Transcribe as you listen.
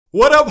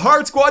What up,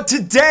 Heart Squad?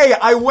 Today,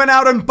 I went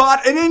out and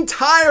bought an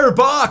entire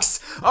box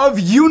of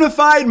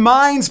Unified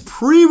Minds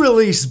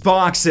pre-release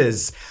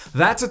boxes.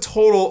 That's a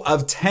total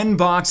of 10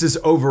 boxes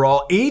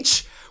overall,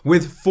 each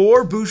with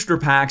 4 booster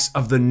packs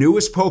of the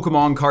newest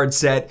Pokemon card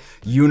set,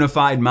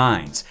 Unified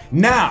Minds.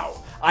 Now,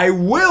 I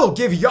will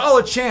give y'all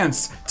a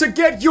chance to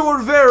get your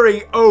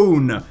very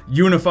own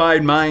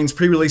Unified Minds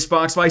pre-release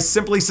box by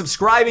simply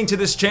subscribing to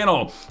this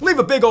channel. Leave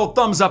a big old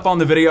thumbs up on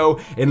the video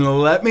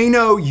and let me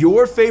know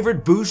your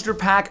favorite booster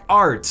pack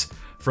art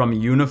from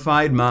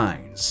Unified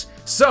Minds.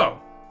 So,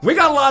 we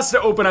got lots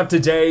to open up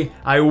today.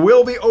 I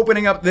will be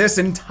opening up this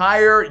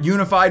entire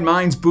Unified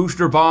Minds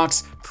booster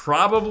box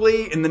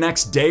probably in the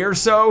next day or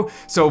so.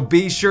 So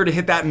be sure to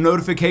hit that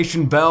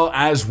notification bell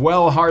as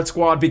well, Heart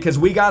Squad, because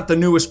we got the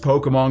newest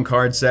Pokemon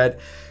card set,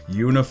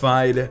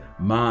 Unified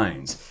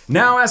Minds.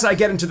 Now, as I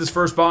get into this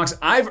first box,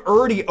 I've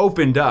already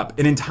opened up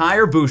an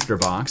entire booster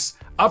box,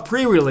 a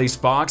pre-release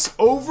box,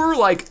 over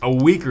like a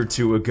week or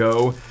two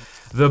ago.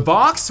 The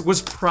box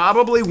was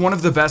probably one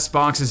of the best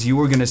boxes you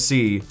were gonna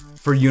see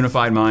for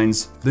Unified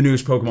Minds, the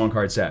newest Pokemon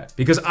card set,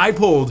 because I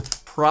pulled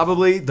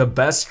probably the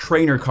best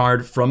trainer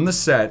card from the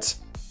set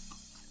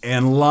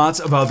and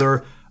lots of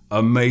other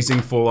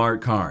amazing full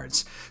art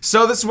cards.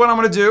 So this is what I'm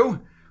gonna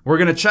do. We're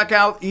gonna check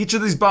out each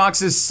of these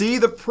boxes, see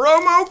the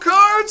promo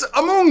cards.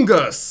 Among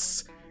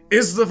Us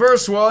is the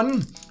first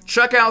one.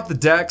 Check out the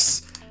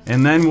decks,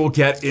 and then we'll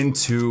get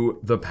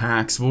into the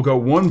packs. We'll go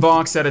one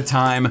box at a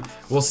time.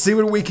 We'll see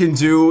what we can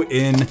do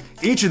in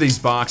each of these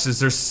boxes.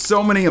 There's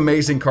so many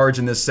amazing cards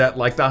in this set,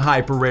 like the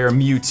hyper rare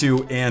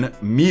Mewtwo and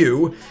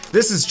Mew.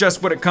 This is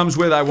just what it comes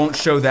with. I won't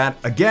show that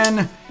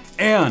again.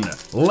 And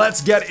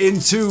let's get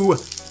into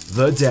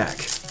the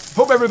deck.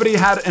 Hope everybody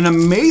had an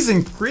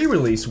amazing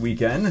pre-release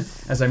weekend.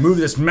 As I move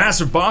this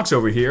massive box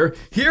over here,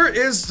 here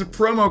is the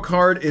promo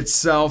card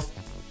itself.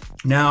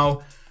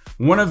 Now,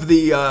 one of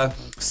the,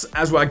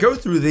 as I go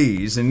through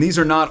these, and these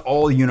are not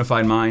all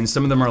Unified Minds,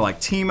 some of them are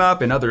like Team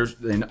Up and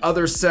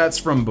other sets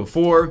from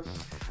before.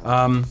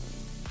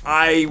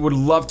 I would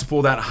love to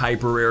pull that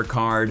hyper rare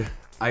card.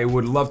 I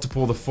would love to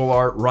pull the full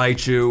art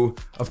Raichu.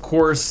 Of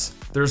course,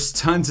 there's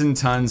tons and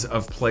tons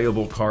of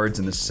playable cards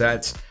in the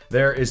set.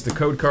 There is the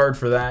code card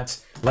for that.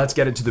 Let's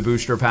get into the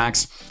booster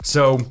packs.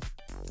 So,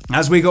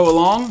 as we go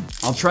along,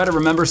 I'll try to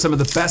remember some of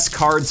the best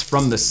cards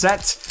from the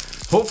set.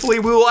 Hopefully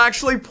we will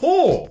actually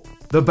pull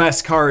the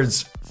best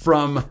cards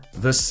from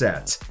the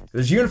set.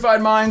 There's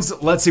Unified Minds.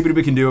 Let's see what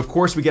we can do. Of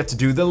course, we get to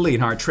do the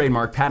Leonhart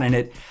trademark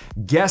patented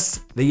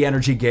Guess the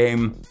Energy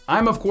game.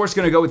 I'm, of course,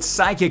 gonna go with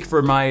Psychic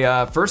for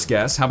my first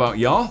guess. How about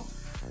y'all?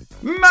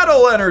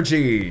 Metal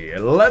Energy.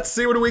 Let's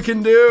see what we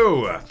can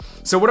do.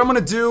 So what I'm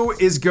gonna do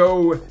is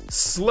go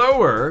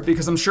slower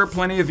because I'm sure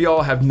plenty of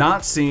y'all have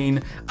not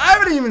seen, I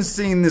haven't even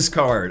seen this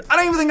card. I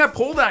don't even think I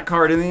pulled that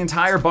card in the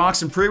entire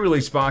box and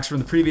pre-release box from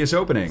the previous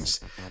openings.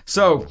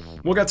 So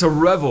we'll get to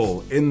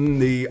revel in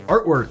the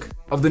artwork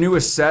of the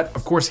newest set.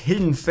 Of course,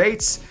 Hidden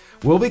Fates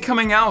will be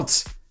coming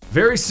out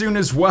very soon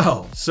as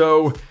well.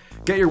 So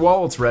get your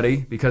wallets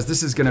ready because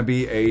this is gonna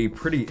be a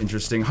pretty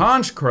interesting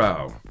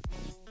Honchkrow.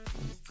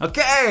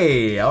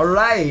 Okay,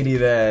 alrighty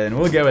then,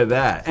 we'll go with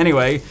that.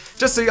 Anyway,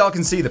 just so y'all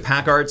can see the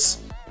pack arts,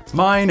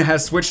 mine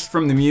has switched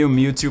from the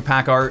Mewtwo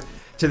pack art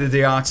to the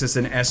Deoxys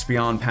and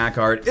Espeon pack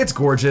art. It's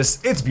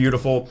gorgeous, it's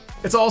beautiful.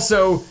 It's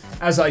also,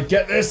 as I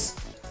get this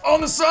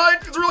on the side,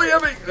 it's really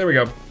heavy. There we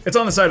go, it's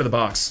on the side of the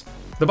box.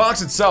 The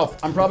box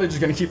itself, I'm probably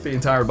just gonna keep the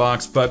entire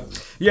box,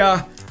 but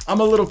yeah, I'm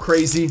a little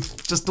crazy,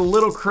 just a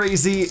little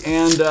crazy,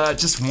 and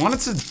just wanted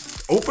to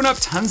open up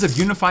tons of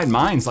Unified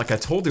Minds like I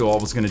told you all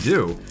I was gonna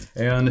do.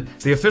 And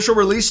the official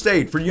release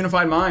date for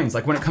Unified Minds,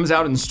 like when it comes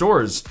out in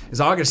stores, is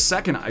August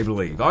 2nd, I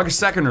believe.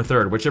 August 2nd or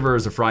 3rd, whichever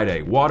is a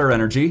Friday. Water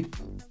Energy.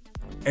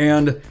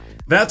 And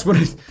that's when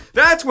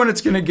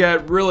it's gonna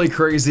get really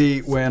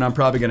crazy, when I'm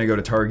probably gonna go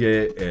to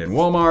Target and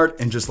Walmart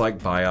and just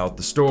like buy out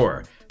the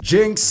store.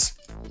 Jinx,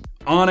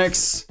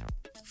 Onyx,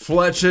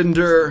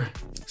 Fletchender,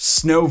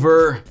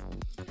 Snover,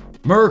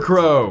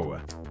 Murkrow,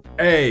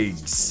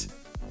 Eggs,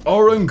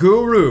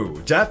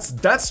 Oranguru,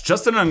 that's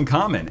just an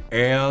uncommon,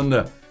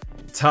 and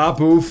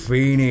Tapu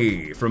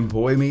Fini from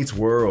Boy Meets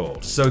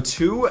World. So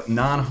 2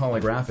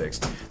 non-holographics.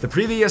 The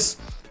previous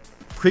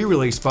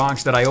pre-release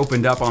box that I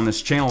opened up on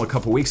this channel a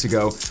couple weeks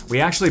ago, we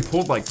actually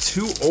pulled like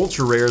 2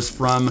 ultra rares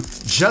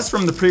just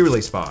from the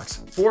pre-release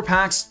box. 4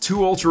 packs,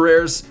 2 ultra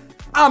rares.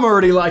 I'm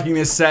already liking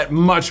this set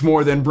much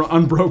more than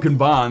Unbroken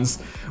Bonds,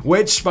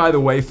 which, by the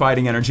way,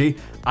 Fighting Energy,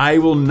 I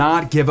will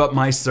not give up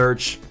my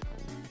search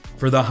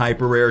for the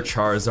hyper rare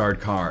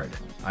Charizard card.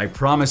 I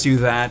promise you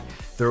that.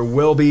 There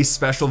will be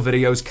special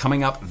videos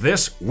coming up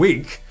this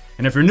week.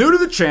 And if you're new to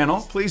the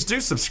channel, please do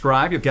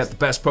subscribe. You'll get the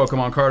best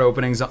Pokemon card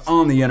openings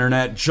on the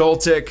internet.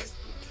 Joltik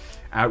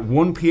at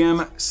 1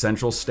 p.m.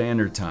 Central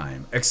Standard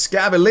Time.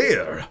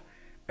 Excavalier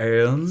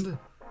and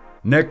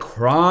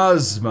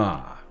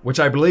Necrozma, which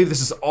I believe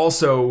this is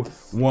also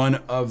one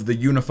of the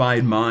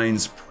Unified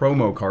Minds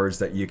promo cards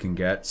that you can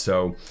get.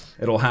 So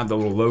it'll have the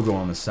little logo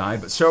on the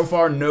side. But so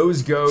far,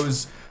 nose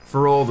goes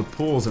for all the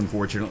pulls,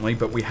 unfortunately.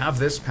 But we have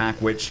this pack,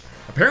 which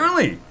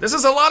apparently, this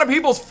is a lot of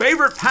people's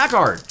favorite pack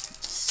art.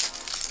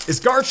 It's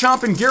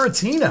Garchomp and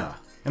Giratina.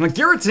 And like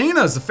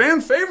Giratina is a fan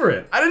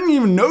favorite. I didn't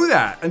even know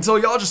that until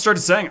y'all just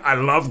started saying, I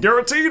love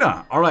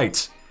Giratina. All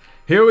right,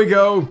 here we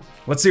go.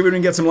 Let's see if we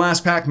can get some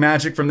last pack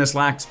magic from this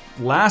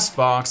last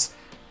box.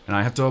 And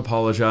I have to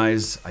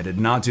apologize, I did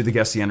not do the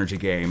Guess the Energy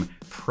game.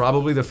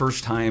 Probably the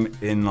first time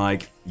in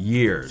like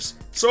years.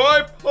 So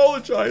I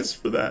apologize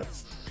for that.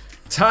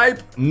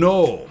 Type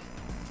Null,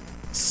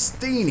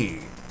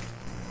 Steenie,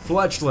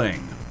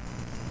 Fletchling,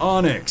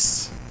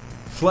 Onyx,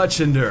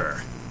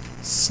 Fletchinder,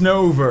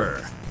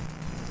 Snover,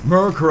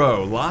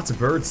 Murkrow, lots of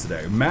birds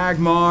today,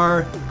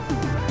 Magmar,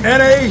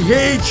 and a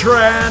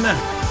Heatran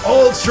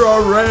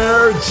Ultra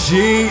Rare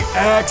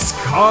GX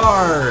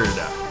card.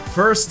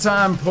 First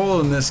time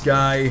pulling this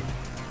guy,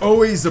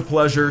 always a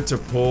pleasure to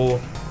pull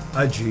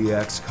a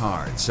GX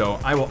card. So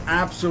I will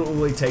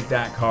absolutely take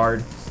that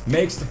card.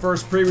 Makes the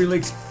first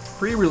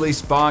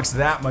pre-release box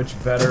that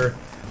much better,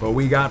 but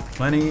we got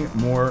plenty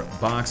more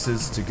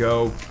boxes to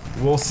go.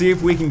 We'll see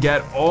if we can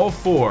get all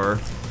 4,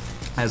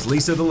 as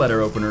Lisa the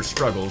letter opener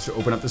struggles to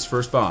open up this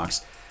first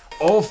box,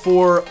 all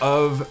 4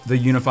 of the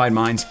Unified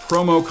Minds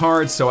promo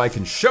cards so I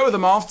can show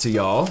them off to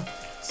y'all.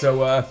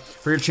 So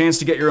for your chance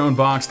to get your own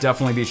box,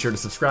 definitely be sure to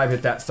subscribe,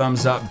 hit that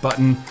thumbs up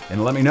button,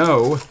 and let me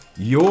know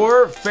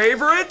your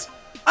favorite.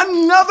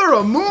 Another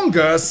Among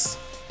Us?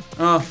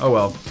 Oh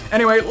well.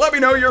 Anyway, let me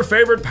know your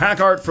favorite pack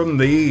art from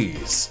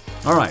these.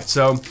 All right,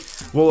 so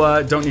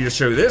we'll don't need to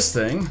show this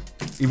thing,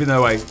 even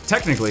though I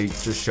technically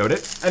just showed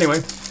it.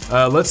 Anyway,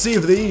 let's see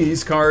if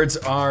these cards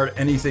are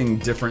anything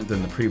different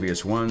than the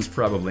previous ones.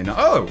 Probably not.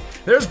 Oh,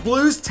 there's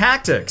Blues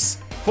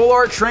Tactics, full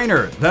art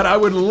trainer that I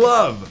would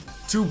love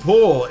to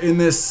pull in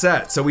this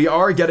set. So we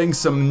are getting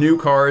some new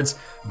cards.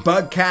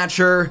 Bug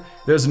Catcher,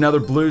 there's another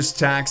Blues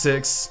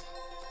Tactics,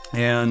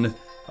 and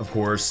of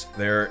course,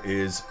 there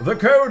is the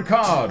code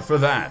card for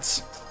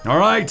that. All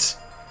right,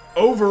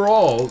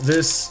 overall,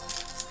 this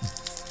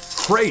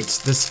crate,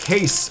 this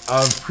case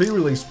of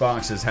pre-release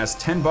boxes has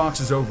 10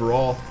 boxes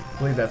overall. I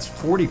believe that's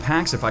 40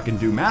 packs if I can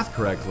do math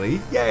correctly.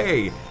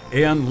 Yay!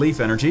 And Leaf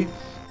Energy.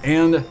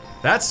 And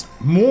that's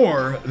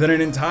more than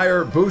an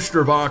entire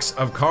booster box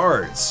of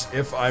cards,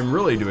 if I'm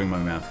really doing my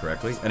math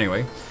correctly.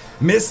 Anyway,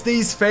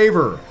 Misty's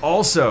Favor,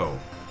 also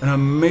an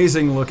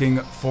amazing looking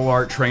full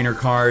art trainer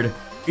card.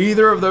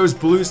 Either of those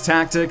Blues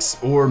Tactics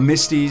or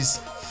Misty's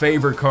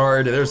Favor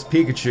card. There's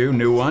Pikachu,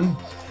 new one.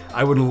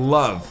 I would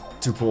love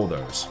to pull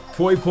those.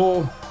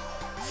 Poipole,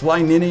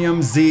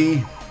 Flyninium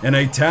Z, and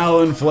a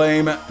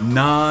Talonflame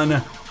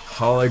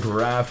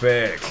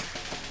non-holographic.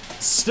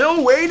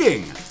 Still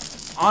waiting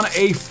on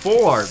a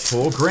full art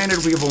pull.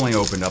 Granted, we've only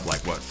opened up like,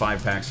 what,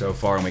 5 packs so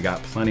far, and we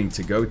got plenty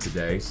to go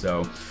today,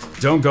 so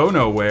don't go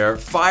nowhere.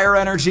 Fire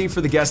Energy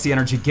for the Guess the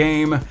Energy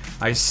game.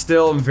 I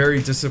still am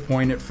very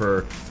disappointed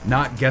for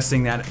not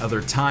guessing that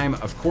other time.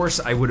 Of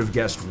course, I would have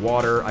guessed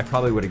Water. I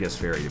probably would have guessed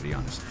Fairy, to be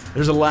honest.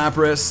 There's a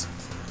Lapras,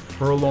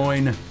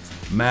 Purloin,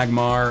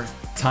 Magmar,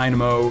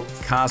 Tynamo,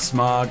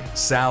 Cosmog,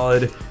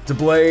 Salad,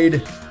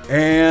 Doublade,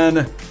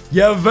 and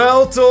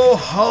Yveltal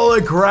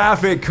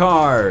holographic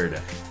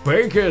card.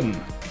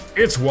 Bacon,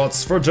 it's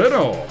what's for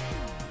dinner.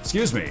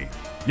 Excuse me,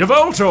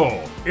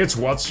 Yveltal, it's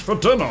what's for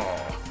dinner.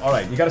 All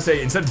right, you gotta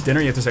say, instead of dinner,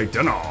 you have to say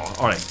dinner.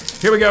 All right,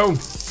 here we go.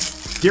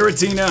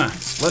 Giratina,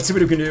 let's see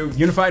what we can do.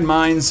 Unified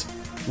Minds,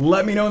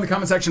 let me know in the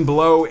comment section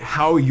below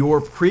how your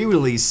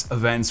pre-release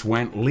events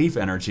went, Leaf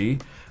Energy.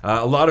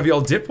 A lot of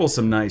y'all did pull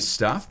some nice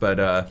stuff,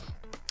 but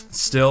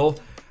still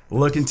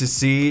looking to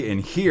see and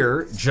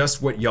hear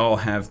just what y'all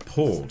have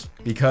pulled,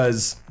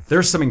 because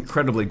there's some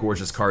incredibly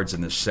gorgeous cards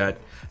in this set.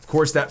 Of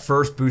course, that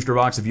first booster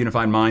box of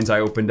Unified Minds I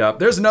opened up,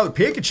 there's another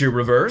Pikachu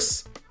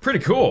reverse. Pretty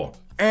cool.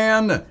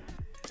 And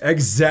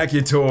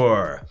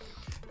Executor.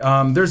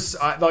 There's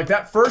like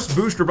that first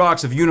booster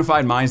box of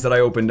Unified Minds that I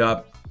opened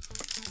up,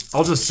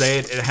 I'll just say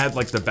it had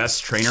like the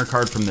best trainer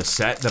card from the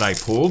set that I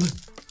pulled,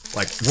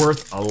 like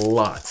worth a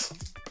lot.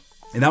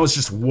 And that was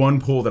just one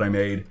pull that I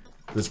made.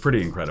 It was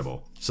pretty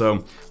incredible.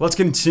 So let's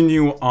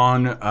continue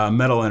on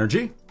Metal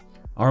Energy.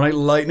 All right,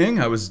 Lightning,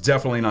 I was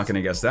definitely not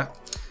gonna guess that.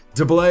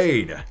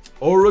 Doublade,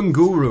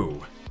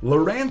 Oranguru,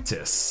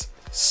 Lurantis,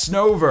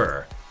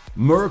 Snover,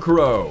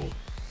 Murkrow,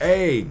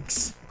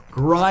 Eggs,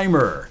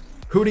 Grimer,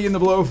 Hootie and the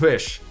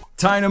Blowfish,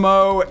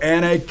 Tynamo,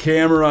 and a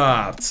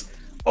Camerupt.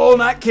 All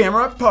night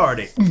Camerupt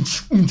party.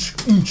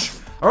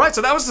 All right,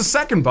 so that was the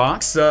second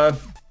box.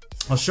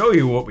 I'll show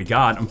you what we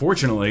got.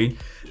 Unfortunately,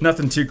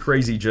 nothing too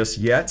crazy just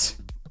yet.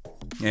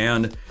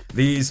 And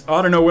these,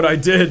 I don't know what I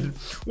did.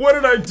 What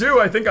did I do?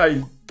 I think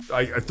I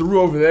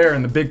threw over there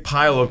in the big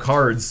pile of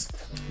cards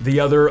the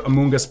other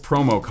Among Us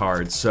promo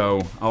cards,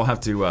 so I'll have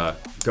to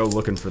go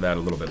looking for that a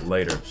little bit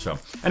later. So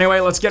anyway,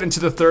 let's get into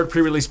the third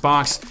pre-release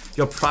box.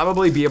 You'll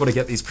probably be able to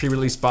get these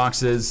pre-release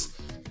boxes,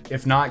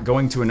 if not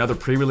going to another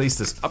pre-release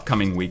this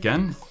upcoming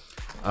weekend.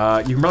 You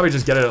can probably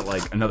just get it at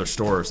like another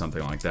store or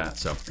something like that.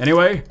 So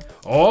anyway,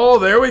 oh,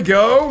 there we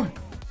go.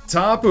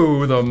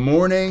 Tapu, the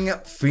Morning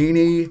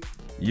Feeny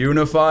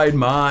Unified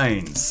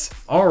Minds.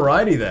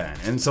 Alrighty then,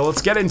 and so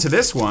let's get into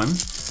this one.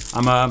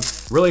 I'm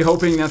really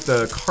hoping that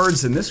the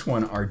cards in this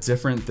one are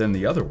different than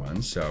the other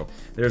ones. So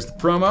there's the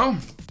promo.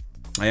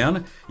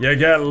 And you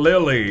get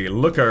Lily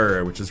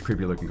Looker, which is a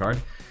creepy looking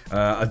card.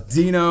 A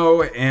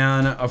Dino,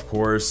 and of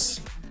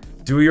course,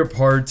 do your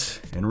part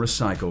and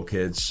recycle,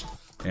 kids.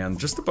 And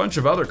just a bunch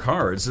of other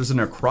cards. There's an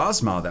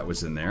Necrozma that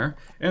was in there,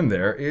 and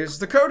there is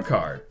the code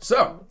card.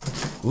 So,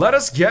 let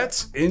us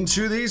get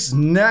into these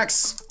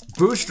next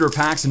booster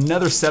packs,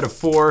 another set of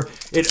 4.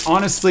 It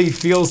honestly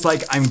feels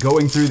like I'm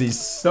going through these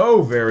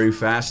so very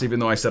fast, even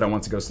though I said I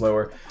want to go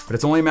slower. But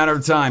it's only a matter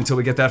of time till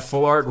we get that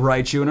full art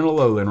Raichu and an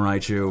Alolan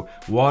Raichu.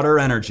 Water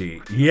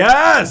Energy.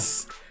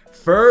 Yes!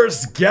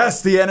 First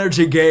guess the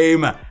energy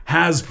game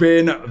has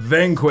been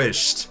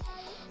vanquished.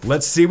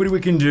 Let's see what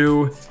we can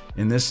do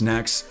in this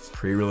next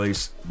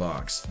pre-release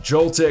box.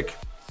 Joltik,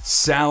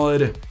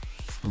 Salad,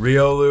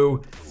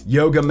 Riolu,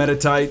 Yoga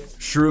Meditite,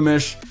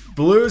 Shroomish,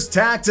 Blues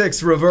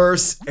Tactics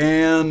Reverse,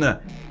 and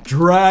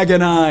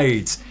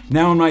Dragonite.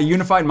 Now in my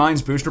Unified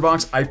Minds booster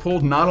box, I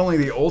pulled not only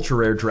the ultra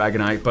rare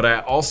Dragonite, but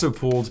I also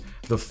pulled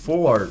the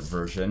full art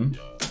version.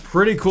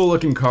 Pretty cool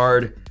looking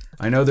card.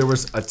 I know there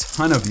was a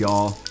ton of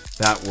y'all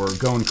that were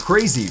going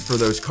crazy for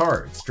those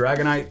cards.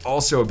 Dragonite,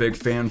 also a big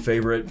fan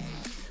favorite.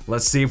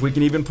 Let's see if we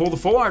can even pull the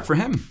full art for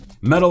him.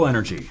 Metal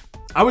Energy.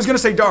 I was gonna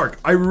say Dark.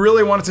 I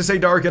really wanted to say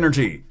Dark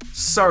Energy.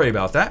 Sorry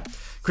about that.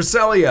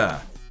 Cresselia,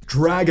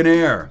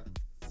 Dragonair,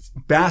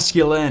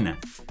 Basculin,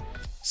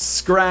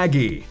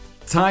 Scraggy,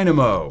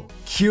 Tynamo,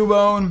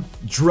 Cubone,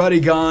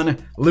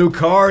 Druddigon,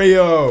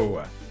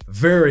 Lucario.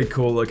 Very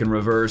cool looking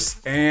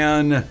reverse,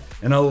 and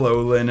an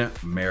Alolan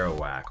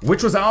Marowak,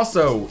 which was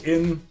also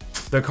in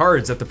the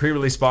cards that the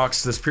pre-release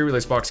box, this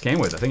pre-release box came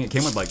with. I think it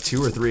came with like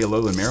 2 or 3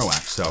 Alolan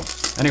Marowak.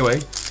 So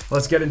anyway,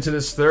 let's get into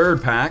this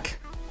third pack.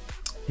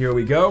 Here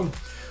we go.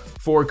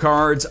 4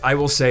 cards, I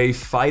will say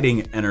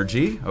Fighting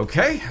Energy.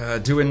 Okay,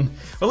 doing,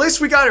 at least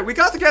we got it. We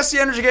got to guess the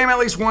energy game at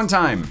least one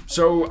time.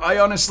 So I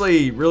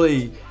honestly,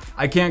 really,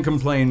 I can't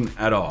complain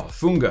at all.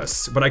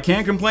 Fungus. What I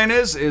can't complain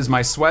is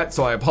my sweat,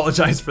 so I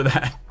apologize for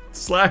that.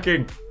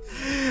 Slacking.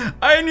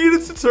 I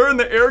needed to turn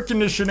the air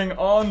conditioning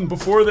on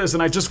before this,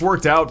 and I just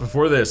worked out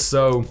before this,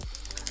 so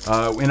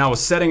when I was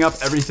setting up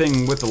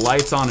everything with the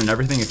lights on and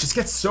everything, it just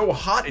gets so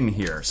hot in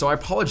here. So I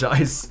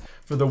apologize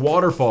for the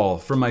waterfall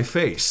from my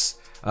face.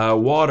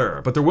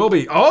 Water, but there will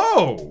be,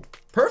 oh,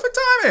 perfect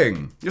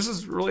timing. This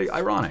is really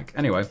ironic.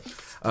 Anyway,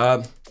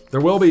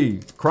 there will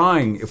be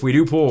crying if we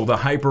do pull the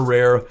hyper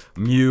rare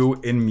Mew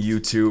in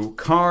Mewtwo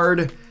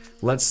card.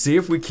 Let's see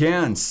if we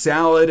can.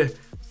 Salad,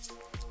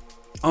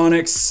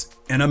 Onix,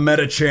 and a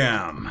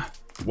Medicham.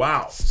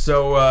 Wow.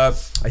 So I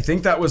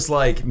think that was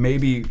like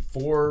maybe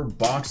 4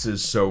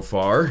 boxes so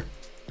far.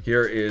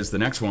 Here is the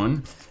next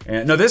one.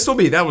 And no, this will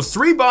be, that was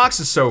 3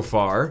 boxes so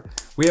far.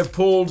 We have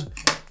pulled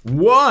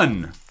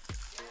 1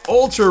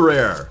 ultra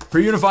rare for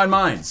Unified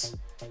Minds.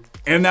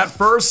 And that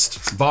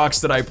first box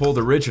that I pulled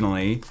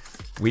originally,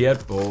 we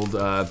had pulled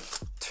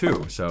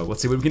 2. So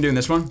let's see what we can do in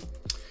this one.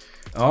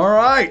 All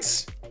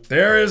right,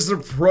 there is the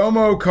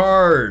promo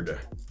card.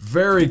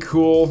 Very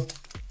cool.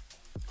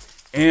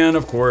 And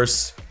of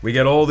course, we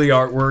get all the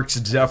artwork,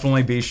 so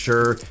definitely be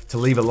sure to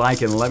leave a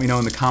like and let me know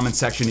in the comment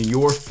section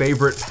your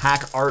favorite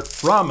pack art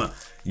from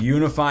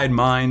Unified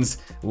Minds.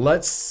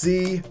 Let's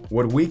see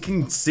what we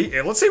can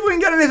see. Let's see if we can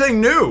get anything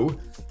new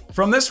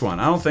from this one.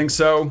 I don't think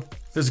so.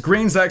 There's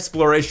Green's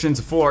Explorations,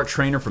 a full art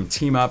trainer from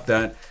Team Up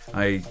that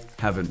I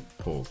haven't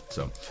pulled.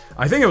 So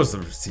I think it was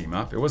the Team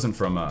Up. It wasn't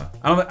from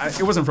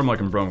it wasn't from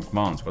like Embromed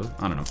Mons, was it?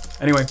 I don't know.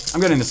 Anyway,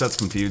 I'm getting the sets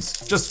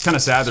confused. Just kind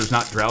of sad there's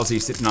not Drowsy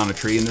sitting on a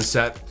tree in this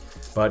set.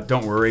 But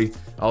don't worry,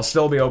 I'll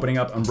still be opening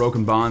up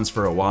Unbroken Bonds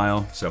for a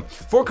while. So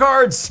 4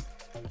 cards.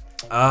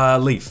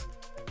 Leaf.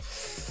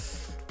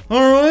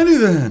 Alrighty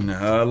then.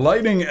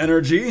 Lightning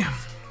Energy,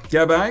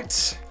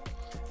 Gabite,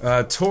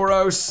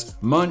 Tauros,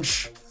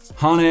 Munch,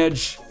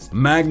 Honedge,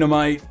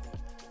 Magnemite,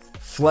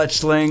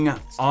 Fletchling,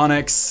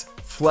 Onyx,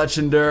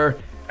 Fletchender,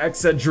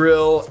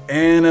 Excadrill,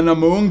 and an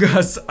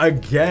Amoonguss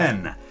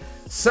again.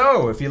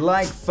 So, if you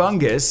like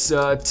fungus,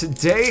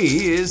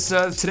 today's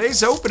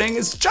opening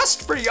is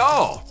just for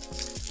y'all.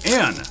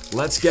 And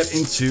let's get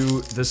into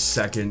the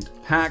second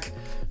pack.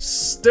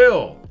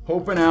 Still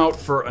hoping out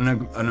for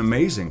an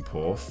amazing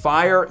pull.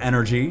 Fire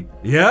Energy.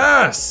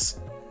 Yes!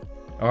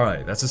 All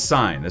right, that's a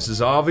sign. This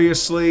is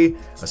obviously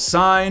a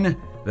sign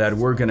that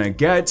we're gonna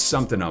get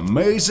something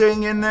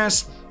amazing in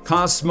this.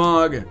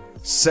 Cosmog,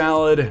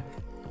 Salad,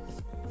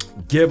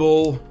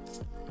 Gibble,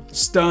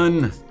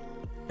 Stun,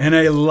 and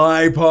a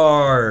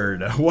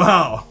Liepard.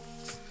 Wow.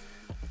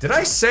 Did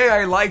I say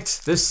I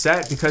liked this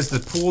set because the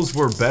pools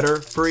were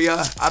better for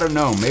ya? I don't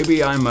know.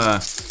 Maybe I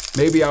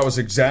was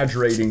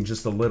exaggerating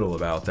just a little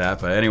about that.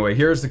 But anyway,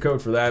 here's the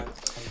code for that.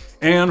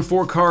 And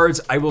 4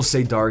 cards, I will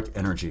say Dark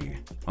Energy.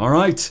 All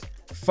right,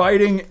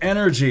 Fighting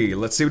Energy.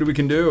 Let's see what we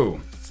can do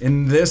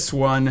in this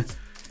one.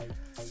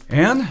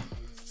 And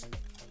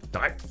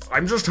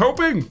I'm just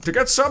hoping to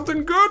get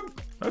something good.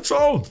 That's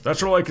all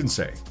I can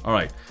say. All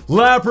right,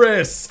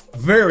 Lapras,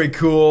 very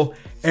cool.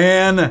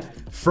 And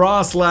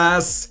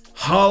Frostlass,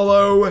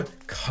 Hollow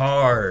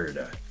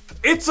card.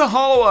 It's a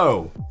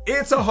holo.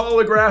 It's a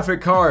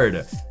holographic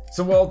card.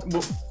 So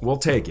we'll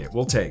take it.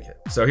 We'll take it.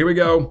 So here we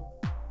go.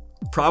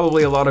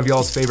 Probably a lot of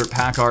y'all's favorite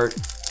pack art.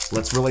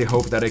 Let's really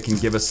hope that it can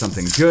give us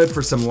something good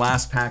for some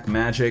last pack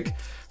magic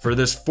for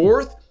this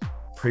 4th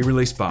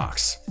pre-release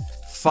box.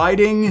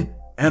 Fighting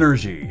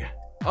Energy.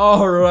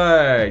 All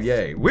right,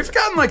 yay. We've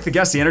gotten like the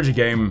Guess the Energy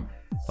game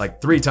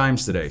like 3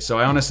 times today, so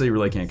I honestly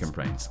really can't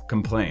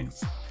complain.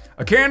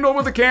 A candle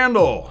with a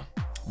candle.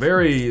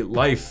 Very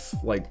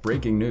like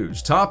breaking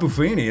news. Tapu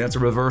Fini, that's a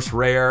reverse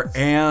rare,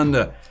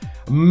 and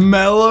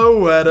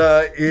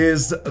Meloetta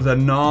is the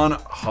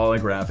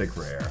non-holographic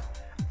rare.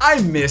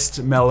 I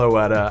missed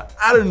Meloetta.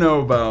 I don't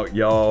know about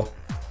y'all.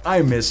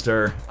 I missed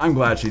her. I'm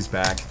glad she's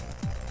back.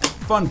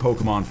 Fun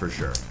Pokemon for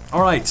sure.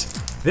 All right,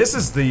 this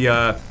is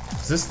the,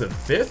 is this the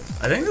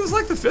 5th? I think this is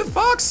like the 5th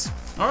box.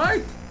 All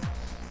right,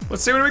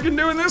 let's see what we can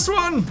do in this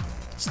one.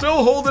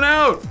 Still holding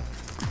out.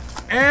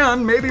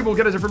 And maybe we'll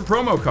get a different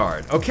promo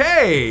card.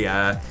 Okay,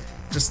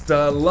 just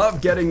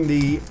love getting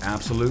the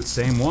absolute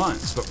same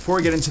ones. But before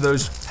we get into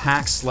those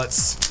packs,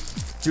 let's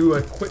do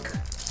a quick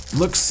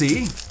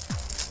look-see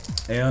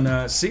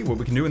and see what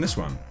we can do in this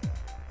one.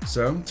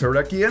 So,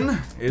 Terrakion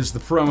is the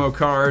promo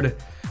card.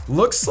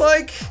 Looks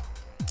like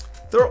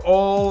they're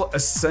all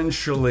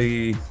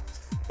essentially, you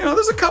know,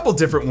 there's a couple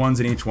different ones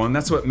in each one.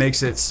 That's what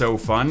makes it so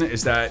fun,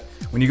 is that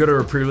when you go to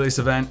a pre-release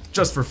event,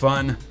 just for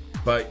fun,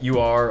 but you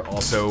are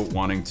also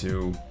wanting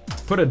to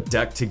put a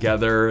deck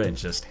together and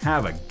just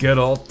have a good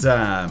old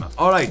time.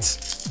 All right,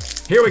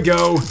 here we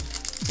go.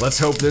 Let's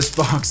hope this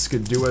box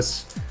could do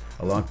us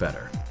a lot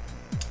better.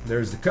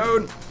 There's the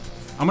code.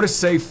 I'm gonna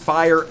say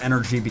Fire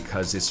Energy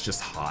because it's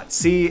just hot.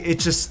 See,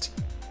 it's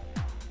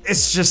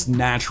just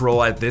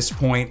natural at this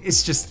point.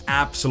 It's just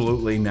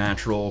absolutely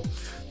natural.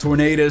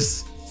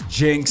 Tornadus,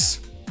 Jinx,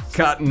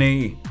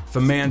 Cottonee,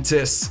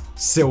 Fomantis,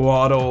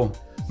 Sewaddle,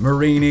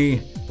 Marini,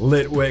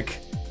 Litwick,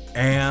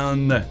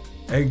 and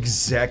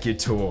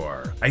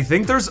Executor. I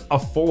think there's a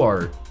full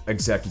art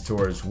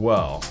Executor as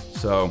well.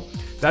 So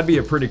that'd be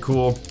a pretty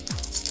cool.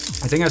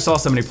 I think I saw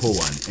somebody pull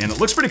one and it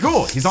looks pretty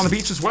cool. He's on the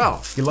beach as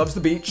well. He loves the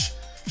beach.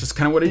 Just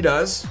kind of what he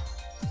does.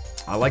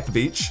 I like the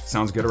beach.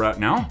 Sounds good right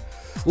now.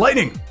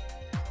 Lightning.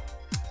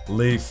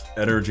 Leaf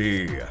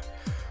Energy.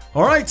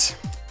 All right.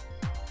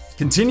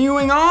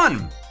 Continuing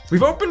on.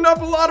 We've opened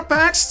up a lot of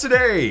packs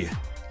today.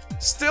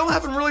 Still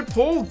haven't really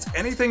pulled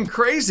anything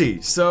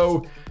crazy.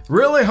 So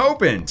really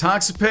hoping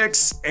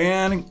Toxapex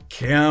and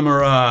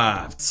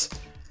Camerupt.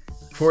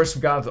 Of course,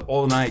 we've got the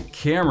All Night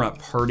Camerupt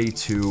party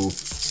to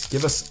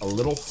give us a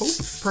little hope,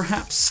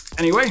 perhaps.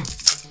 Anyway,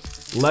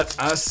 let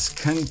us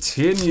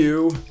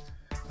continue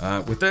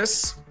with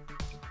this.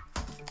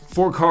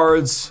 4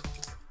 cards,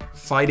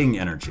 Fighting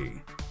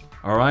Energy.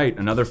 All right,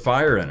 another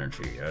Fire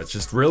Energy. It's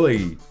just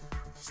really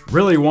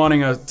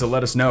wanting to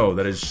let us know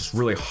that it's just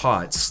really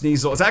hot.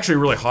 Sneasel, it's actually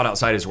really hot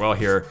outside as well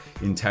here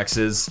in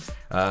Texas.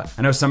 I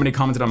know somebody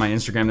commented on my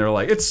Instagram, they were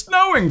like, it's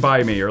snowing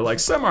by me, or like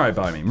Samurai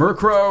by me.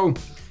 Murkrow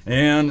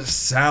and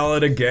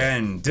Salad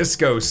again,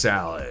 Disco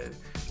Salad.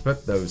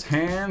 Put those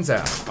hands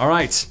out. All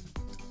right,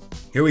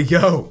 here we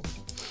go.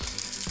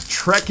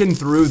 Trekking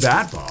through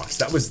that box.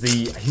 That was I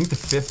think the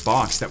 5th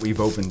box that we've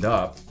opened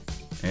up.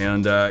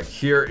 And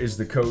here is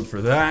the code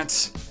for that.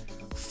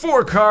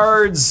 4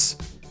 cards,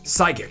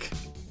 Psychic.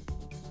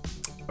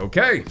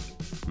 Okay.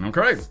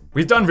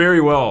 We've done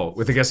very well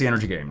with the Guess the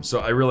Energy game, so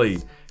I really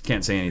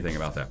can't say anything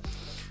about that.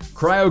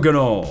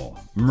 Cryogonal,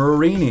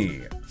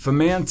 Marini,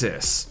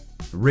 Fomantis,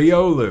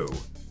 Riolu,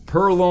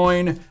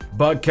 Purloin,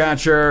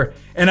 Bugcatcher,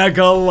 and a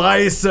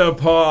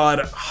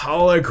Golisopod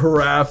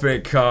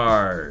holographic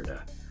card.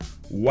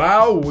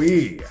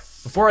 Wowee.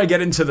 Before I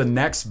get into the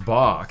next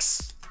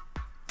box,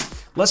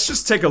 let's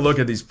just take a look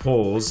at these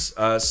pulls.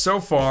 So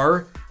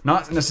far,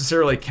 not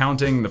necessarily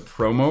counting the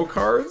promo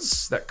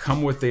cards that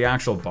come with the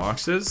actual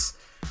boxes,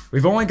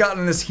 we've only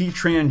gotten this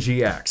Heatran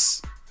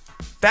GX.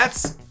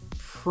 That's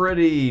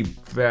pretty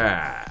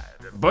bad.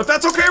 But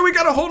that's okay, we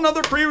got a whole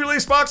nother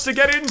pre-release box to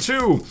get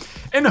into,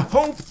 and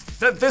hope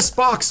that this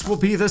box will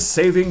be the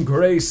saving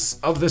grace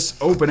of this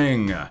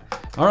opening.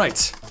 All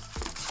right,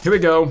 here we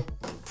go.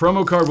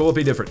 Promo card, will it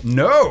be different?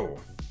 No.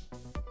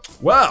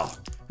 Well,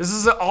 this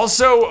is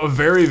also a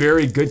very,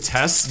 very good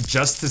test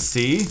just to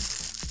see,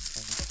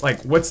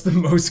 like, what's the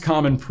most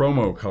common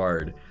promo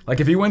card?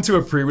 Like, if you went to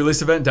a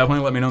pre-release event,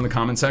 definitely let me know in the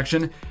comment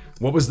section.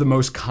 What was the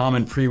most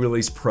common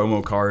pre-release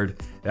promo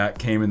card that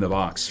came in the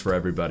box for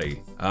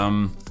everybody?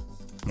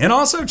 And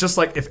also just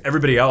like if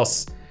everybody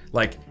else,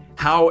 like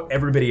how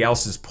everybody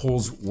else's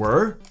pulls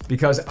were,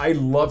 because I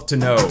love to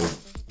know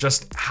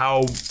just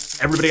how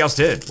everybody else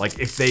did. Like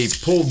if they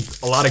pulled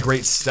a lot of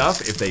great stuff,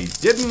 if they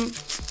didn't.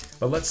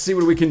 But let's see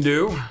what we can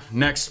do.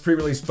 Next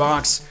pre-release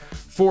box,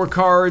 4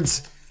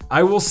 cards.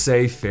 I will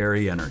say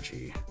Fairy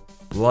Energy,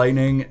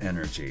 Lightning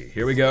Energy.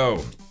 Here we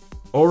go.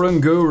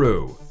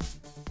 Oranguru,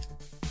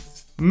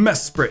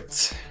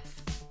 Mesprit,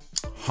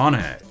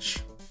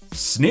 Honedge,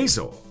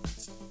 Sneasel,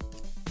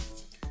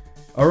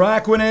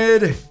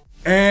 Araquanid,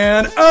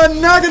 and a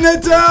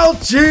Naganadel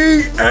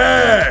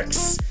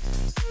GX.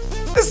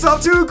 This is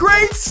off to a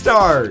great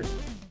start.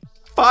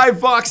 5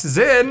 boxes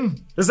in.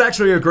 This is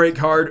actually a great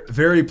card.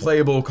 Very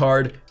playable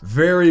card.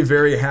 Very,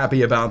 very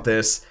happy about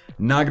this.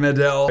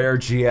 Naganadel Rare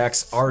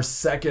GX, our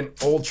second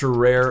ultra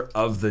rare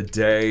of the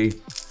day.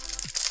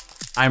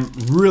 I'm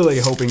really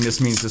hoping this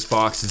means this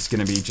box is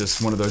gonna be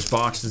just one of those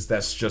boxes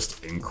that's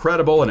just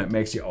incredible and it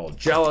makes you all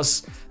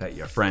jealous that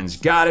your friends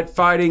got it.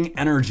 Fighting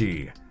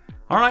Energy.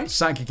 All right,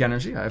 Psychic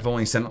Energy. I've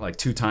only sent it like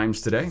 2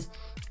 times today.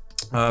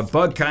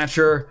 Bug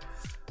Catcher,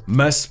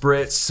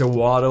 Mesprit,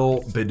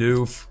 Sewaddle,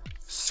 Bidoof,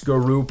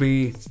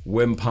 Skorupi,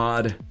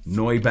 Wimpod,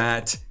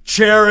 Noibat,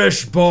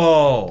 Cherish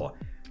Ball.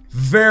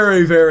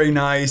 Very, very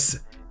nice.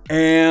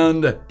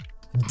 And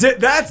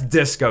that's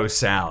Disco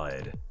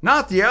Salad.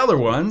 Not the other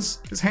ones,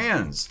 his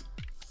hands.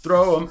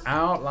 Throw them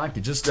out like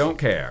you just don't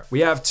care.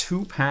 We have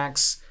 2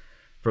 packs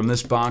from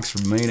this box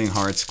from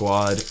Leonhart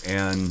Squad,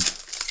 and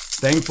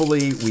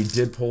thankfully we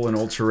did pull an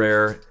ultra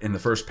rare in the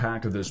first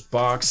pack of this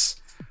box.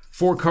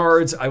 4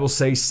 cards, I will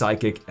say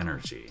Psychic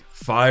Energy.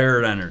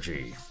 Fire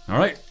Energy. All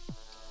right.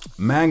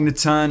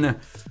 Magneton,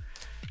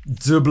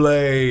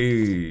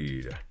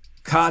 Doublade,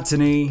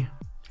 Cottony,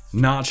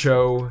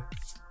 Nacho,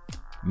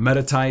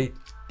 Metatite,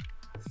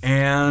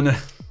 and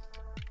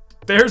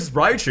there's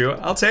Raichu.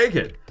 I'll take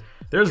it.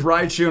 There's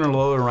Raichu and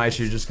Alolan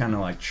Raichu just kind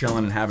of like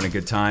chilling and having a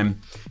good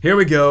time. Here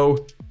we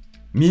go.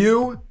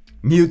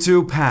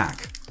 Mewtwo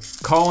pack.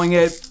 Calling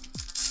it.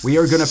 We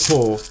are gonna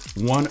pull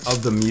one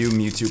of the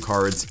Mewtwo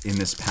cards in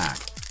this pack.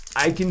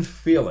 I can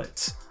feel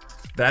it.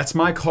 That's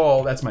my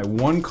call. That's my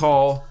one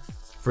call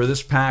for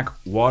this pack.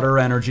 Water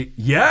Energy.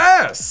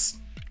 Yes!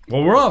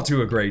 Well, we're off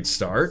to a great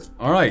start.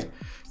 All right.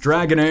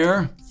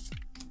 Dragonair,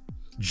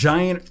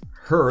 Giant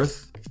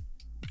Hearth,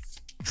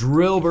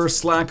 Drillbur,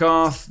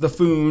 Slackoff, the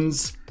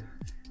Foons.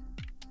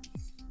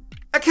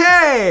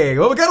 Okay,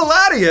 well, we got a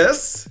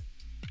Latias.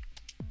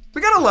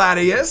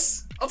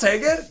 I'll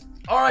take it.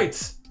 All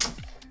right.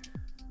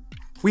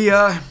 We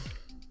got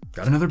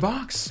another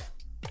box.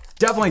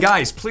 Definitely,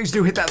 guys, please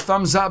do hit that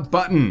thumbs up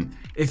button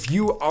if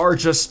you are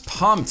just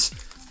pumped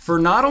for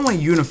not only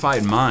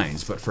Unified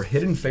Minds, but for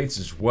Hidden Fates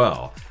as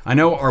well. I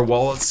know our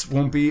wallets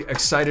won't be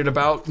excited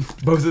about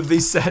both of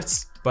these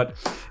sets, but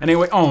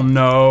anyway, oh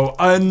no,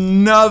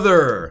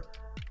 another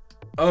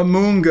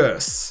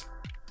Amoonguss.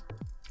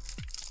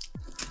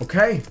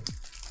 Okay,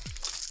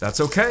 that's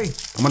okay.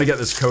 I'm gonna get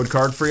this code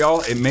card for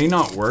y'all. It may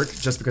not work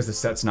just because the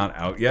set's not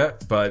out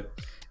yet, but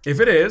if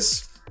it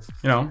is,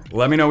 you know,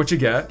 let me know what you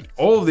get.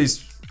 All of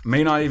these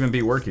may not even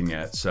be working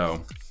yet,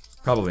 so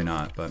probably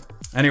not, but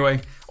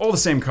anyway, all the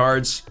same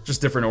cards,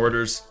 just different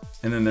orders,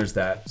 and then there's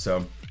that,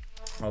 so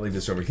I'll leave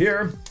this over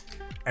here.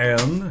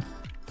 And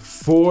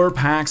 4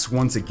 packs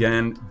once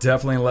again.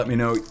 Definitely let me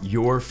know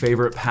your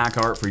favorite pack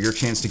art for your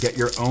chance to get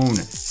your own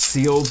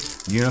sealed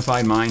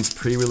Unified Minds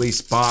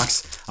pre-release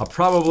box. I'll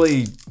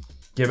probably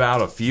give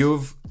out a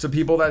few to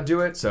people that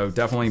do it, so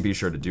definitely be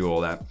sure to do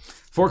all that.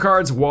 4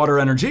 cards, Water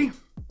Energy.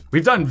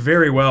 We've done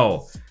very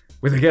well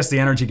with, I guess, the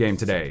energy game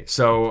today,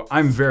 so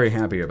I'm very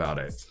happy about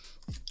it.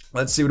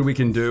 Let's see what we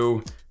can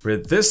do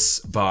with this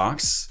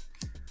box.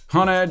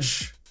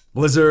 Honedge,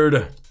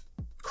 Blizzard,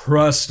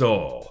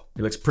 Crustle.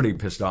 He looks pretty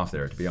pissed off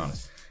there, to be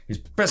honest. He's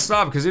pissed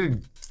off because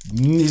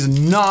he's a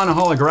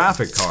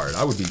non-holographic card.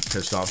 I would be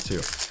pissed off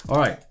too. All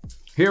right,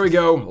 here we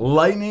go.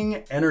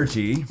 Lightning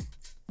Energy,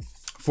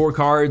 4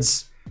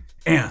 cards,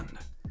 and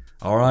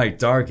all right,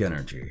 Dark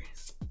Energy.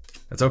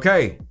 That's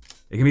okay.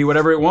 It can be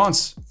whatever it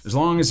wants, as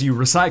long as you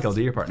recycle,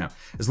 do your part now.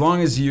 As long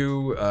as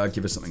you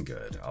give us something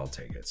good, I'll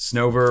take it.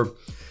 Snover,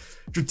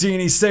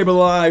 Dratini,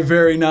 Sableye,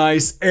 very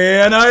nice,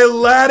 and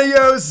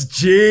Latios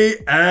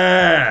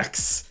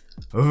GX.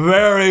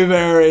 Very,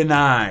 very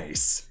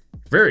nice.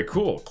 Very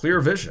cool,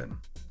 Clear Vision.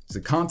 It's a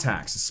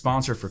Contacts, a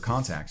sponsor for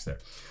Contacts there.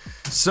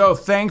 So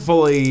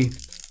thankfully,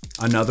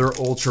 another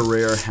ultra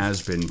rare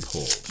has been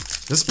pulled.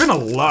 There's been a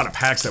lot of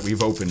packs that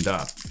we've opened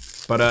up,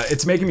 but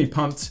it's making me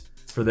pumped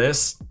for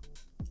this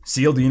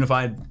sealed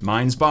Unified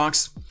Minds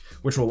box,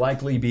 which will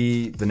likely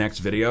be the next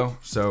video.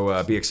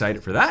 So be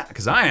excited for that,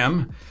 because I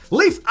am.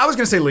 I was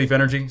gonna say Leaf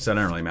Energy, so it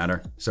doesn't really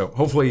matter. So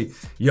hopefully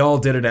y'all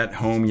did it at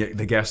home.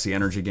 They guessed the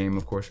energy game,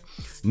 of course.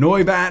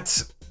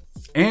 Noibat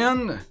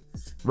and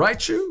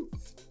Raichu,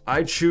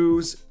 I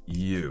choose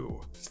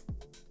you.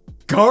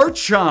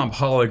 Garchomp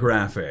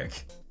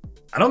holographic.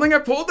 I don't think I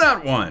pulled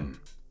that one.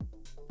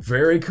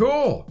 Very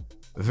cool.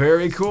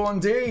 Very cool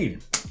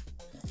indeed.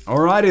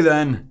 Alrighty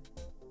then.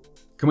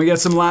 Can we get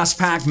some last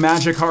pack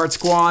Magic Heart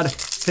Squad?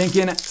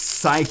 Thinking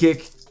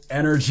Psychic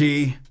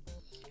Energy.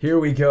 Here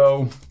we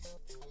go.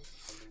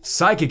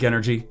 Psychic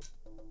Energy.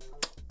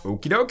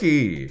 Okie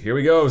dokie. Here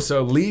we go.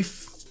 So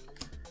Leaf,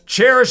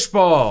 Cherish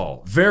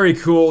Ball. Very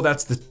cool.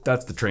 That's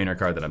the trainer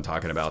card that I'm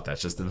talking about.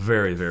 That's just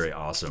very, very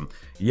awesome.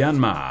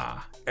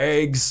 Yanma.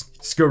 Eggs.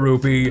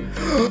 Skorupi.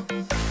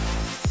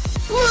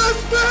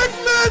 Last pack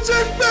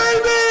Magic,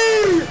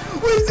 baby!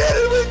 We did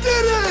it! We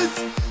did it!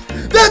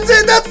 That's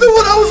it! That's the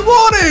one I was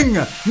wanting!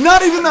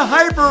 Not even the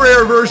hyper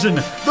rare version,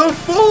 the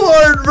full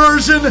art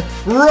version.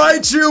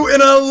 Raichu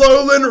in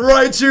Alolan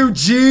Raichu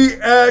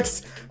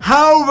GX.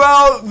 How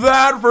about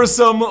that for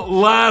some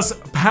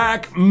last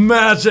pack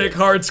magic,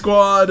 Heart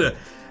Squad?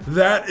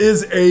 That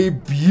is a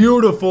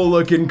beautiful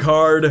looking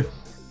card.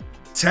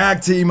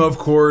 Tag team, of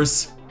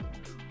course.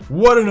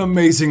 What an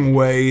amazing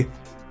way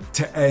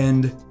to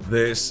end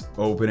this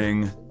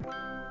opening.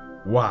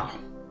 Wow.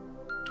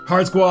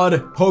 Heart Squad,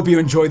 hope you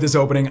enjoyed this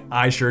opening.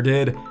 I sure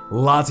did.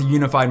 Lots of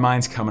Unified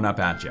Minds coming up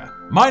at ya.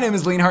 My name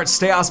is Leonhart.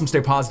 Stay awesome,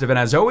 stay positive, and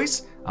as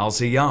always, I'll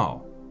see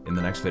y'all in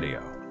the next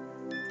video.